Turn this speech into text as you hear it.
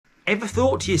Ever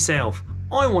thought to yourself,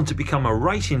 I want to become a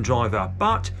racing driver,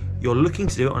 but you're looking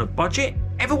to do it on a budget?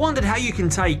 Ever wondered how you can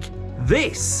take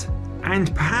this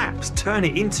and perhaps turn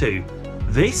it into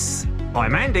this?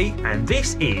 I'm Andy, and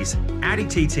this is Audi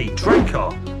TT track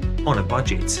car on a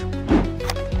budget.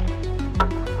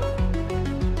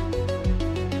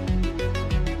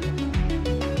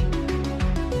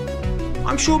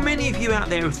 I'm sure many of you out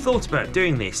there have thought about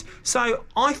doing this, so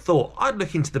I thought I'd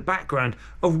look into the background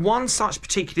of one such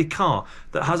particular car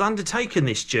that has undertaken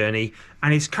this journey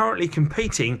and is currently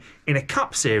competing in a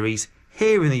Cup Series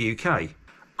here in the UK.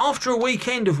 After a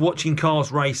weekend of watching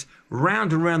cars race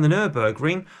round and round the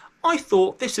Nurburgring, I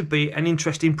thought this would be an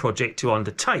interesting project to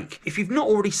undertake. If you've not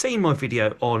already seen my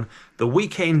video on the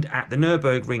weekend at the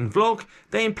Nurburgring vlog,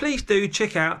 then please do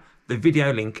check out the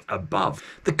video link above.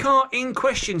 The car in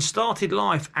question started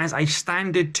life as a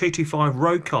standard 225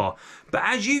 road car, but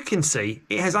as you can see,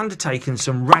 it has undertaken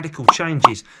some radical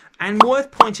changes, and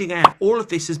worth pointing out, all of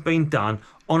this has been done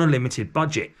on a limited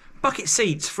budget. Bucket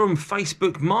seats from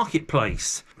Facebook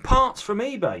Marketplace, parts from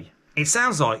eBay. It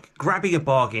sounds like grabbing a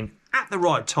bargain at the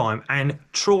right time and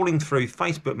trawling through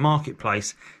Facebook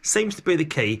Marketplace seems to be the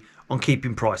key on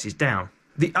keeping prices down.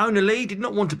 The owner Lee did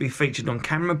not want to be featured on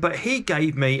camera, but he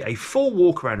gave me a full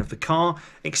walk around of the car,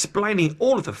 explaining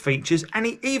all of the features, and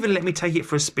he even let me take it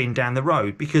for a spin down the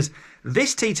road because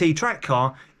this TT track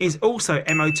car is also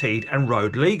MOT'd and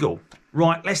road legal.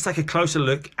 Right, let's take a closer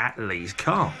look at Lee's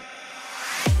car.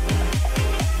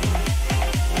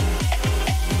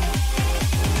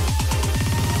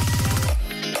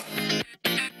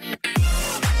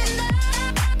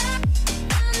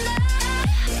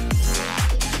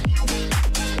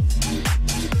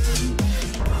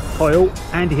 Hi all,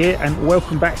 Andy here, and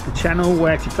welcome back to the channel,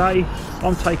 where today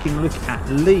I'm taking a look at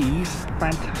Lee's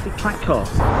fantastic track car.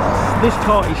 This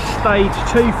car is stage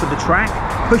 2 for the track,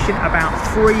 pushing about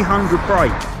 300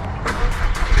 brake.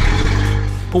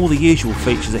 All the usual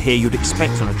features are here you'd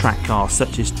expect on a track car,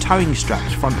 such as towing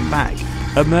straps front and back,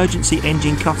 emergency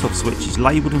engine cut-off switches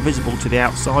labelled and visible to the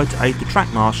outside to aid the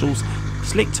track marshals,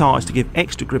 slick tyres to give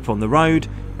extra grip on the road,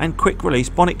 and quick release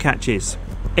bonnet catches.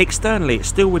 Externally, it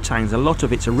still retains a lot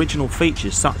of its original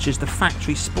features, such as the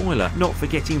factory spoiler, not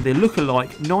forgetting the look-alike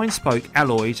 9-spoke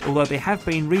alloys, although they have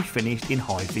been refinished in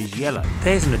high-vis yellow.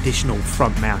 There's an additional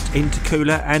front-mount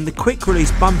intercooler, and the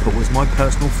quick-release bumper was my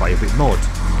personal favourite mod.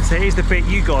 So here's the bit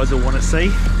you guys all want to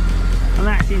see, and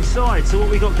that's inside. So what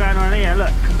we got going on here,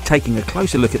 look. Taking a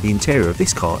closer look at the interior of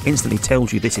this car instantly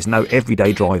tells you this is no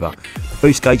everyday driver. The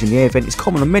boost gauge and the air vent is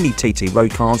common on many TT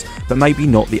road cars, but maybe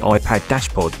not the iPad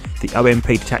dashpod, the OMP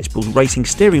detachable racing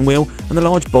steering wheel, and the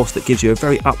large boss that gives you a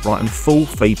very upright and full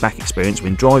feedback experience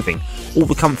when driving. All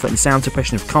the comfort and sound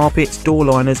suppression of carpets, door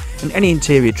liners, and any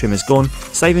interior trim has gone,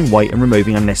 saving weight and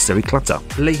removing unnecessary clutter.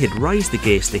 Lee had raised the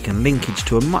gear stick and linkage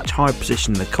to a much higher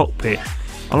position in the cockpit.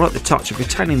 I like the touch of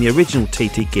retaining the original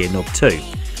TT gear knob too.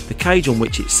 The cage on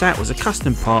which it sat was a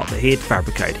custom part that he had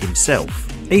fabricated himself.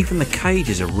 Even the cage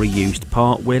is a reused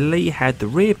part, where Lee had the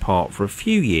rear part for a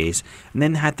few years and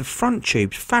then had the front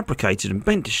tubes fabricated and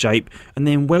bent to shape and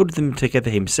then welded them together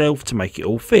himself to make it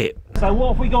all fit. So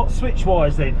what have we got switch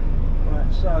wise then?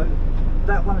 Right, so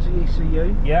that one's the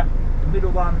ECU. Yeah. The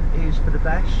middle one is for the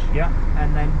dash. Yeah.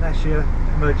 And then that's your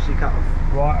emergency cut-off.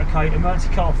 Right, okay, emergency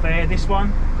cut-off there. This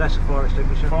one? That's a fire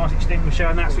extinguisher. Fire extinguisher,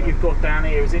 and that's what you've got down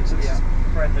here, is it? So this is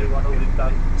brand new one, all in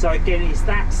date. So again, is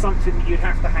that something that you'd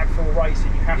have to have for a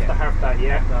racing? You have to have that,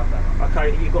 yeah? Have to have that.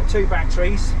 Okay, you've got 2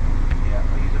 batteries. Yeah,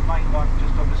 I use the main one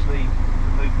just obviously to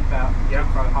move about, to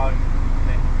throw home. And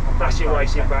then that's your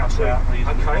racing battery.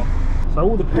 Okay. So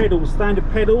all the pedals,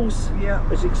 standard pedals,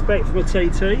 as you expect from a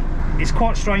TT. It's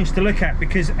quite strange to look at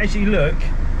because as you look,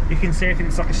 you can see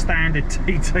everything's like a standard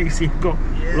TT. So you've got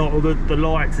like all the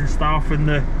lights and stuff and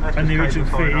the original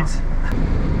fittings.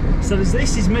 So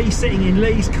this is me sitting in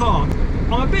Lee's car.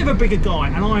 I'm a bit of a bigger guy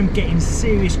and I'm getting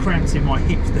serious cramps in my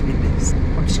hips doing this.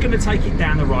 I'm just going to take it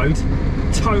down the road.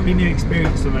 Totally new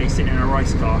experience for me sitting in a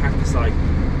race car, I have to say.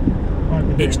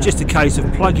 It's just a case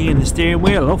of plugging in the steering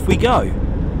wheel and off we go.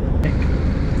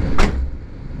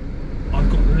 I've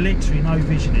got literally no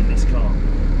vision in this car.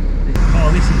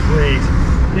 Oh, this is weird.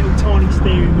 Little tiny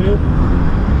steering wheel.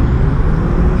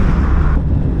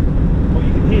 Oh,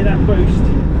 you can hear that boost.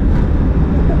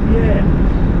 Yeah.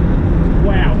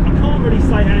 Wow. I can't really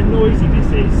say how noisy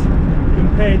this is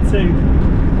compared to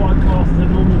what I class as a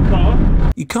normal car.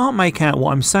 You can't make out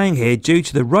what I'm saying here due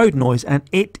to the road noise, and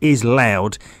it is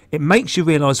loud. It makes you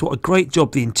realise what a great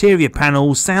job the interior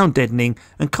panels, sound deadening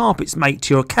and carpets make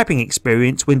to your cabin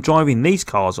experience when driving these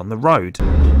cars on the road.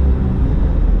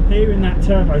 Here in that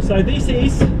turbo, so this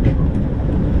is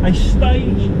a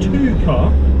stage 2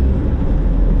 car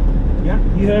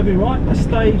You heard me right, a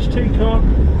stage 2 car,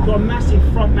 got a massive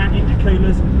front mount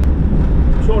intercoolers,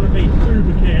 trying to be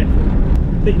uber careful.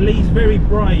 I think Lee's very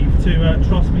brave to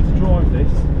trust me to drive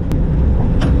this.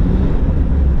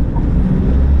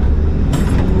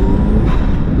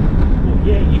 Oh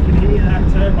yeah, you can hear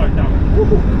that turbo dump.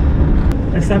 Woo.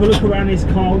 Let's have a look around this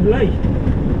car with Lee.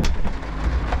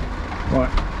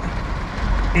 Right,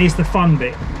 here's the fun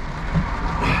bit.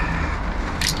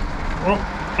 Oh,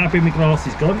 happy my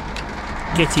glasses gone.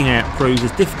 Getting out proves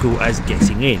as difficult as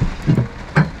getting in.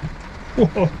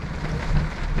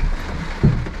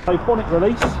 So bonnet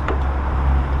release.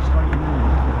 Straight in there.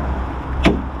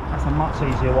 That's a much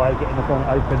easier way of getting the bonnet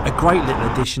open. A great little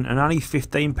addition and only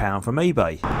 £15 from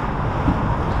eBay.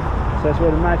 So that's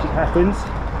where the magic happens.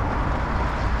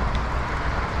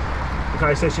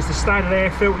 Okay, so it's just a standard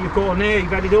air filter you've got on there,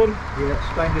 you've added on? Yeah,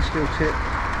 stainless steel tip.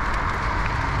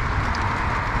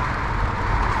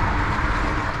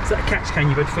 Is that a catch can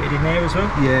you've had fitted in there as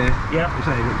well? Yeah. Yeah. It's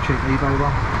only a little cheap eBay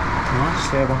one. Nice.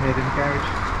 Spare one here in the garage.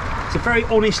 It's a very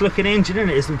honest looking engine, isn't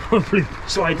it? It's probably the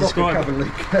best way to describe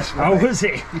it. That's right. Oh, was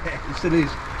it? Yeah, it still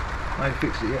is. I haven't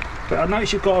fixed it yet. But I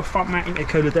noticed you've got a front mount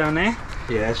intercooler down there.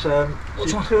 Yeah, so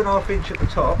it's 2.5 inch at the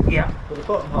top. Yeah. But the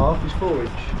bottom half is 4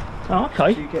 inch. Oh,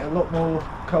 okay. So you get a lot more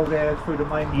cold air through the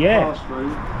main pass through.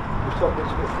 The top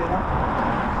bit's a bit thinner.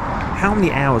 How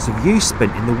many hours have you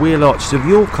spent in the wheel arches of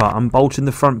your car unbolting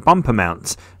the front bumper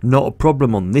mounts? Not a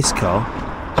problem on this car.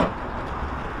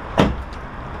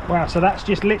 Wow, so that's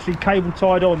just literally cable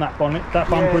tied on that bonnet, that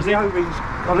bumper, is it? Yeah, the O-rings,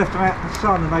 I left them out in the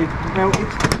sun and they melted.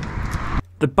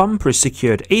 The bumper is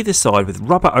secured either side with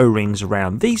rubber O-rings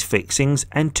around these fixings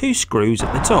and 2 screws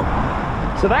at the top.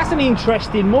 So that's an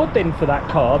interesting mod then for that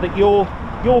car, that your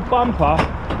bumper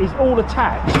is all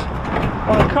attached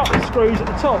by a couple of screws at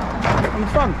the top and the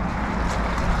front.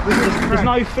 There's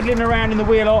no fiddling around in the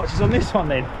wheel arches on this one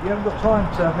then? You haven't got time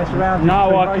to mess around.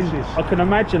 No, I can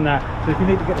imagine that. So if you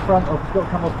need to get the front off, it's got to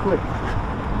come off quick.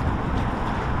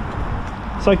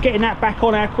 So getting that back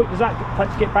on, how quick does that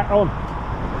take to get back on?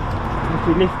 If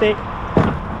we lift it,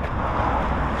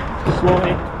 slot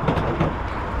it.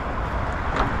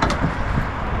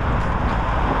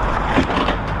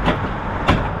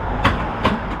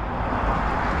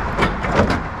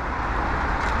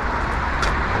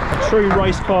 True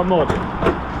race car mod.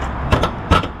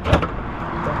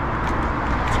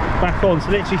 Back on, so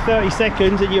literally 30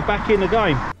 seconds and you're back in the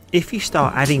game. If you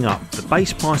start adding up the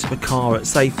base price of a car at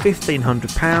say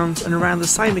 £1,500 and around the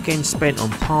same again spent on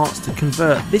parts to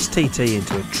convert this TT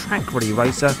into a track ready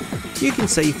racer, you can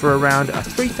see for around a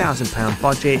 £3,000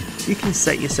 budget you can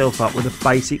set yourself up with a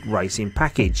basic racing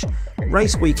package.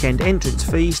 Race weekend entrance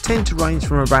fees tend to range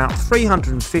from about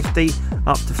 £350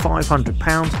 up to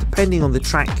 £500 depending on the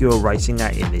track you're racing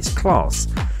at in this class.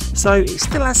 So it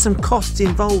still has some costs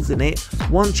involved in it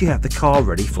once you have the car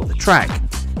ready for the track.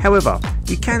 However,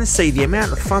 you can see the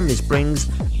amount of fun this brings,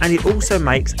 and it also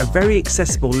makes a very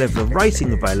accessible level of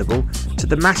racing available to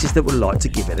the masses that would like to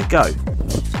give it a go.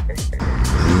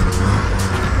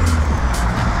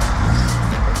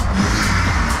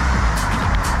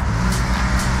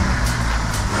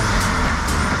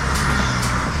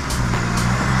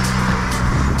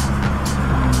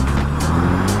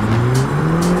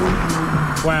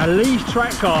 Wow, Lee's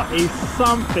track car is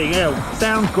something else.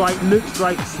 Sounds great, looks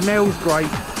great, smells great.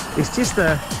 It's just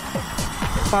a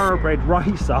thoroughbred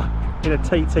racer in a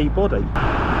TT body.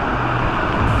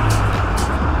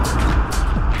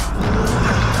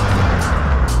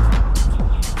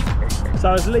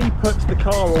 So as Lee puts the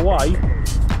car away,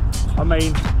 I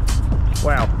mean,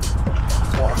 wow,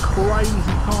 what a crazy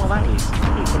car that is.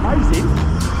 It's amazing.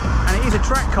 And it is a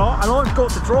track car and I've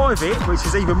got to drive it, which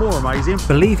is even more amazing.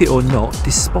 Believe it or not,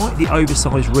 despite the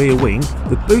oversized rear wing,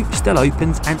 the boot still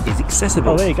opens and is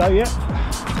accessible. Oh, there you go, yeah.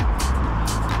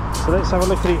 So let's have a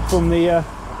look at it from the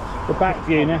back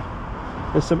view now.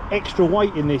 There's some extra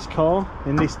weight in this car,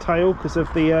 in this tail, because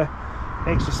of the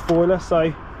extra spoiler,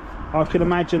 so I can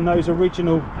imagine those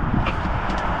original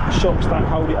shocks don't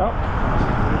hold it up.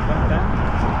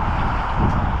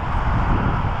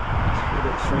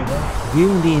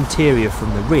 Viewing the interior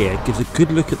from the rear gives a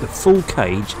good look at the full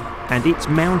cage and its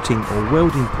mounting or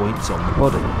welding points on the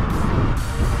body.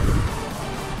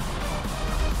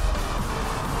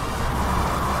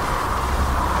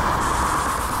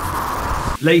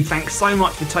 Lee, thanks so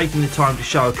much for taking the time to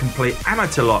show a complete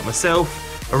amateur like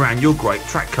myself around your great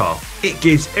track car. It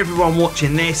gives everyone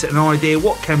watching this an idea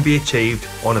what can be achieved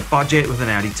on a budget with an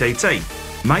Audi TT.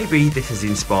 Maybe this has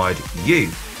inspired you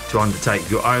to undertake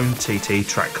your own TT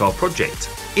track car project.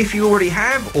 If you already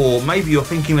have, or maybe you're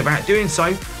thinking about doing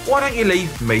so, why don't you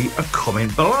leave me a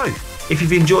comment below. If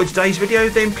you've enjoyed today's video,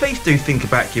 then please do think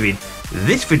about giving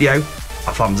this video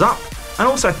a thumbs up, and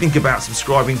also think about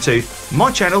subscribing to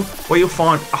my channel, where you'll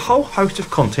find a whole host of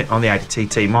content on the Audi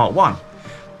TT Mk1.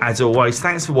 As always,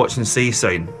 thanks for watching, see you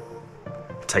soon.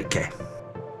 Take care.